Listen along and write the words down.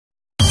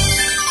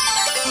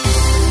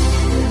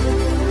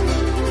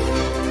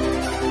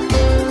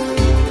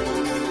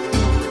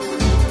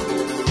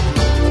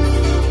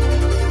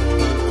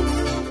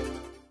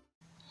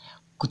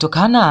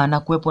Kutokana na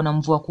kuwepo na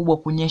mvua kubwa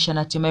kunyesha na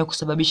hatimaye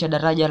kusababisha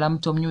daraja la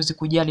mto Mnyuzi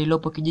kujaa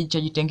lilopo kijiji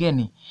cha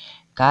Jitengeni,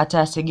 kata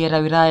ya Segera,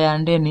 wilaya ya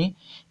Handeni,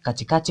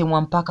 katikati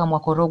mwa mpaka mwa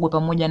Korogwe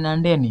pamoja na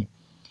Handeni,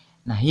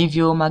 na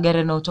hivyo magari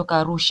yanayotoka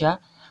Arusha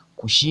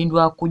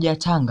kushindwa kuja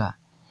Tanga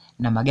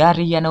na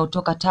magari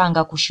yanayotoka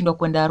Tanga kushindwa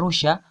kwenda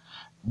Arusha,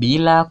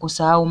 bila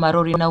kusahau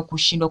marori nao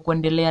kushindwa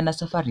kuendelea na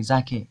safari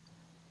zake.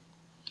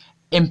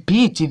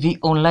 MPTV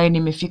Online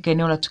imefika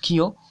eneo la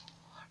tukio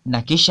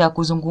na kisha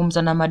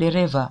kuzungumza na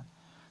madereva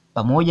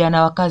pamoja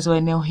na wakazi wa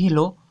eneo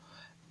hilo,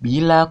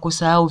 bila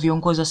kusahau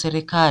viongozi wa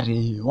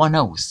serikali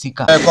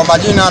wanaohusika. Kwa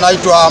majina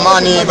anaitwa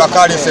Amani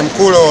Bakari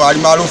Semkulo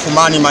alimaarufu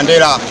Mani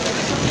Mandela.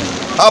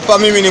 Hapa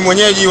mimi ni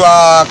mwenyeji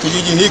wa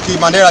kijiji hiki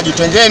Mandela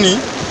Jitengeni,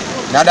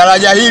 na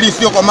daraja hili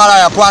sio kwa mara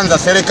ya kwanza.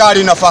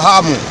 Serikali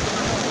inafahamu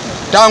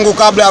tangu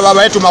kabla ya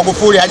baba yetu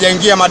Magufuli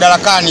hajaingia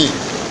madarakani,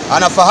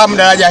 anafahamu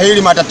daraja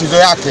hili matatizo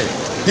yake.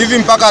 Hivi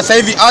mpaka sasa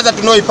hivi adha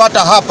tunaoipata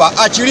hapa,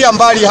 achilia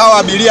mbali hawa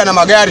abiria na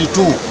magari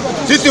tu,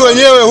 sisi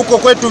wenyewe huko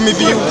kwetu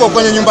huko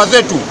kwenye nyumba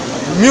zetu,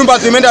 nyumba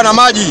zimeenda na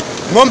maji,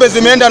 ng'ombe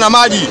zimeenda na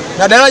maji,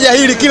 na daraja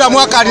hili kila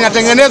mwaka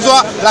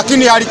linatengenezwa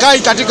lakini halikai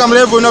katika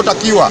mlevo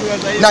unaotakiwa,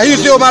 na hii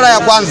sio mara ya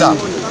kwanza.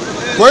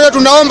 Kwa hiyo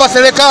tunaomba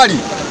serikali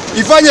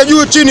ifanye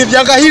juu chini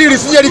janga hili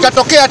lisije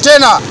likatokea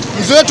tena.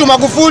 Mzee wetu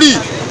Magufuli,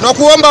 na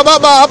kuomba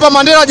baba, hapa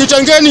Mandela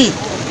Jitengeni,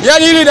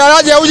 yani hili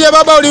daraja uje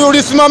baba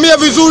ulisimamia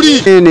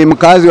vizuri. Ni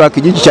mkazi wa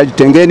kijiji cha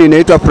Jitengeni,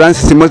 naitwa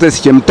Francis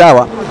Moses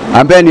Chemtawa,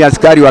 ambaye ni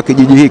askari wa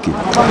kijiji hiki.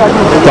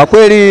 Kwa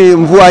kweli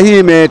mvua hii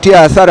imetia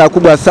hasara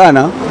kubwa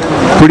sana,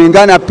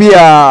 kulingana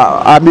pia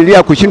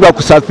abiria kushindwa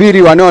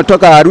kusafiri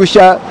wanaotoka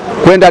Arusha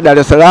kwenda Dar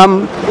es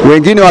Salaam,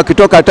 wengine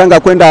wakitoka Tanga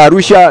kwenda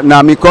Arusha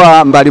na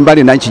mikoa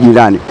mbalimbali na nchi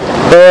jirani.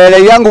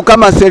 Rai yangu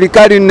kama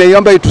serikali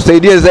ninaiomba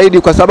itusaidie zaidi,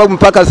 kwa sababu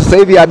mpaka sasa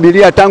hivi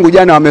abiria tangu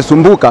jana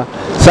wamesumbuka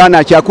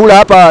sana. Chakula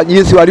hapa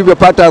jinsi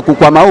walivyopata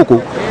kukwama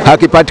huku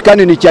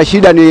hakipatikani, ni cha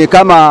shida, ni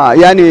kama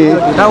yani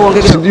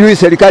sijui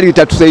serikali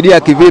itatusaidia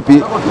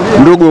kivipi.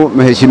 Ndugu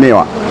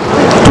mheshimiwa,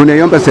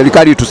 tunaiomba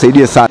serikali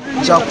itusaidie sana.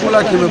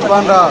 Chakula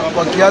kimepanda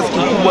kwa kiasi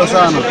kikubwa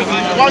sana.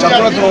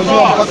 Chakula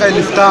tunauzwa mpaka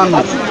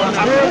 1500.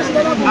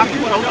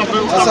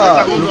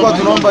 Sasa tulikuwa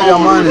tunaomba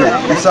jamani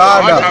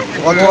msaada,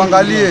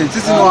 watuangalie,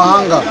 sisi ni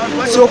wahanga.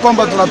 Sio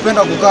kwamba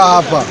tunapenda kukaa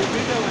hapa,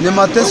 ni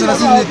mateso na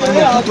sisi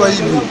tumekutwa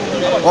hivi.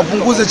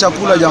 Wapunguze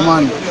chakula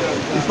jamani,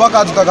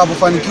 mpaka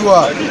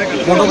tutakapofanikiwa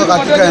kuondoka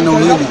katika eneo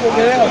hili.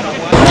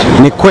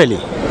 Ni kweli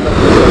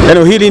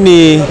eneo hili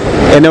ni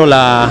eneo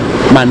la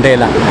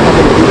Mandela,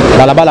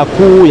 barabara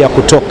kuu ya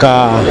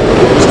kutoka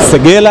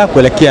Segera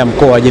kuelekea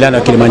mkoa wa jirani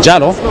wa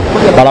Kilimanjaro,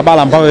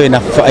 barabara ambayo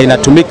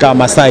inatumika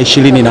masaa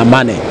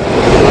 24.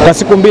 Kwa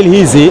siku mbili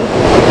hizi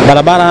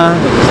barabara,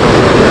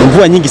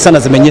 mvua nyingi sana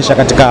zimenyesha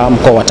katika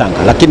mkoa wa Tanga,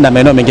 lakini na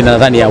maeneo mengine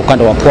nadhani ya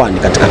ukanda wa pwani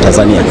katika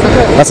Tanzania.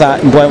 Sasa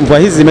mvua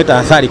hizi zimeleta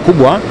athari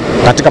kubwa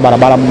katika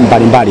barabara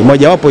mbalimbali,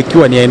 mojawapo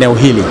ikiwa ni eneo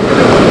hili.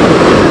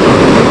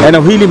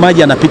 Eneo hili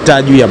maji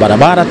yanapita juu ya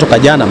barabara toka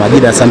jana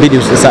majira ya saa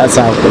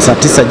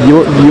 9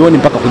 jioni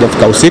mpaka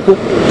kujafika usiku.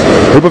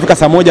 Ilipofika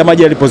saa 1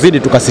 maji yalipozidi,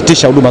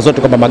 tukasitisha huduma zote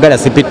kwamba magari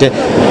yasipite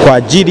kwa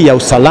ajili ya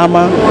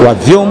usalama wa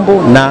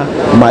vyombo na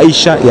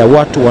maisha ya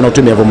watu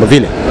wanaotumia vyombo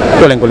vile.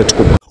 Ndio lengo letu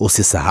kubwa.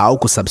 Usisahau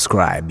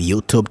kusubscribe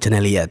YouTube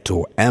channel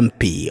yetu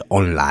MP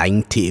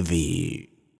Online TV.